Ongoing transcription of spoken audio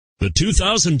The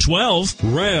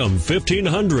 2012 Ram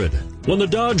 1500. When the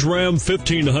Dodge Ram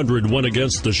 1500 went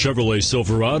against the Chevrolet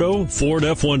Silverado, Ford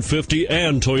F-150,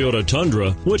 and Toyota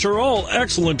Tundra, which are all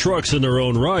excellent trucks in their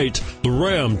own right, the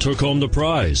Ram took home the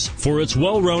prize for its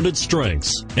well-rounded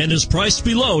strengths and is priced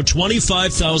below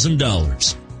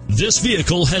 $25,000. This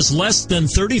vehicle has less than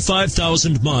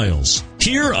 35,000 miles.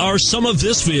 Here are some of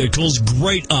this vehicle's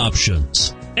great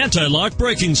options: anti-lock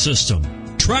braking system,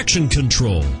 traction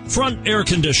control, front air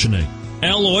conditioning,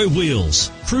 alloy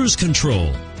wheels, cruise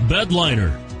control, bed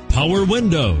liner, power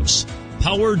windows,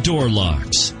 power door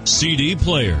locks, CD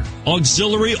player,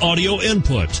 auxiliary audio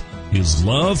input. Is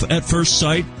love at first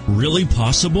sight really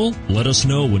possible? Let us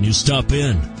know when you stop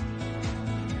in.